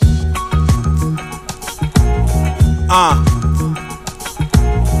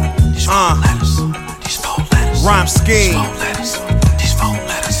Rhyme scheme.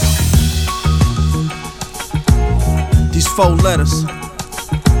 These four letters.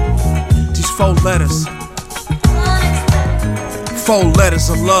 These four letters. 4 letters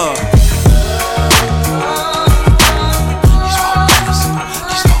of love.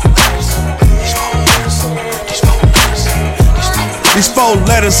 These 4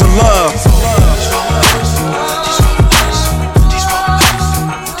 letters of love.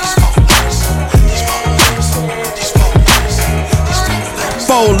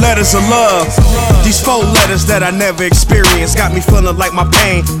 4 letters of love. These 4 letters that I never experienced got me feeling like my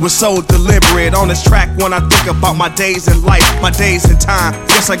pain was so deliberate. On this track when I think about my days in life, my days in time,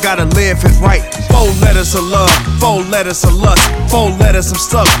 guess I gotta live it right. 4 letters of love, 4 letters of lust, 4 letters I'm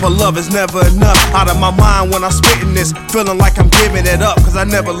stuck, but love is never enough. Out of my mind when I'm spitting this, feeling like I'm giving it up, cause I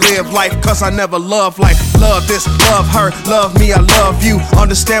never live life, cause I never love life. Love this, love her, love me, I love you.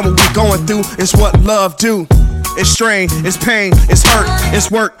 Understand what we going through, it's what love do. It's strain, it's pain, it's hurt, it's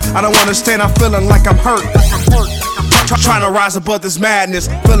work. I don't understand, I'm feeling like I'm hurt. Trying to rise above this madness,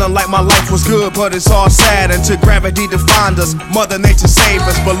 feeling like my life was good, but it's all sad. Until gravity defined us, Mother Nature saved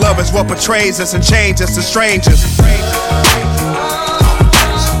us. But love is what betrays us and changes us to strangers.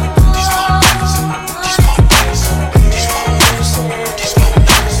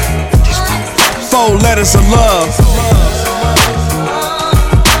 4 letters of love.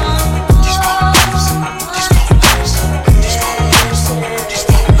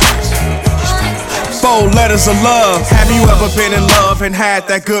 4 letters of love. Have you ever been in love and had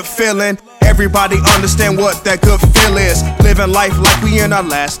that good feeling? Everybody understand what that good feel is. Living life like we in our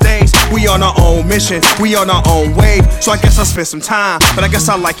last days. We on our own mission, we on our own wave. So I guess I'll spend some time, but I guess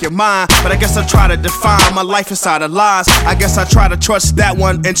I like your mind. But I guess I try to define my life inside of lies. I guess I try to trust that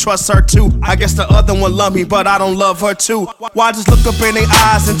one and trust her too. I guess the other one love me, but I don't love her too. Why just look up in their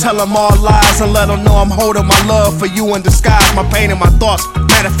eyes and tell them all lies and let them know I'm holding my love for you in disguise. My pain and my thoughts,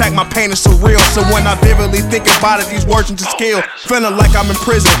 matter of fact, my pain is surreal. So when I vividly think about it, these words can just kill. Feeling like I'm in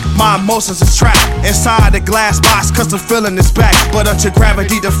prison, my emotions is trapped inside a glass box, cause the feeling is back. But until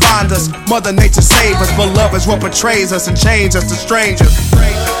gravity defined us, Mother Nature saved us. But love is what betrays us and changes us to strangers.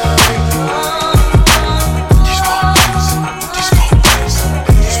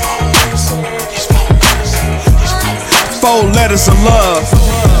 4 letters of love.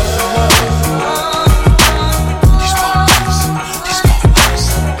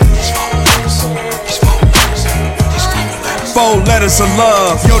 4 letters of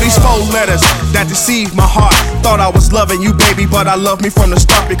love. Yo, these 4 letters that deceived my heart. Thought I was loving you, baby, but I love me from the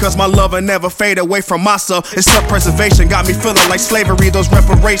start. Because my love will never fade away from myself. It's self-preservation, got me feeling like slavery, those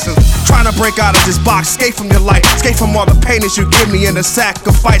reparations. Trying to break out of this box, escape from your life, escape from all the pain that you give me in the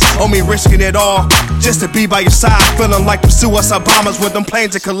sacrifice. Oh, me risking it all just to be by your side. Feeling like them suicide bombers with them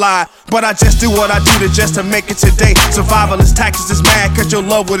planes that collide. But I just do what I do just to make it today. Survival is taxes, is mad cause your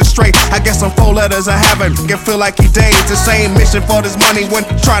love with it straight. I guess on 4 letters I haven't can feel like he days. The same mission for this money when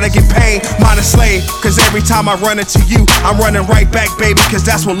trying to get paid. Mine is slave, cause every time I run into you, I'm running right back, baby, cause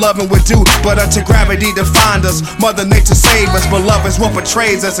that's what loving would do. But until gravity defined us, Mother Nature saved us. But love is what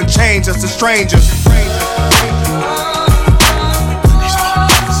betrays us and changes us to strangers.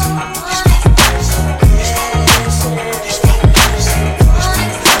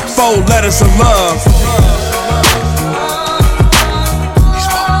 4 letters of love.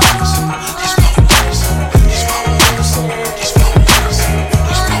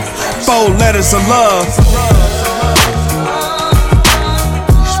 4 letters of love.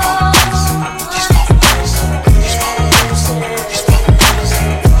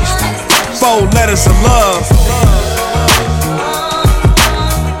 4 letters of love.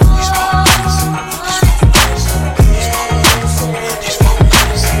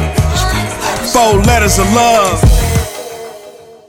 4 letters of love.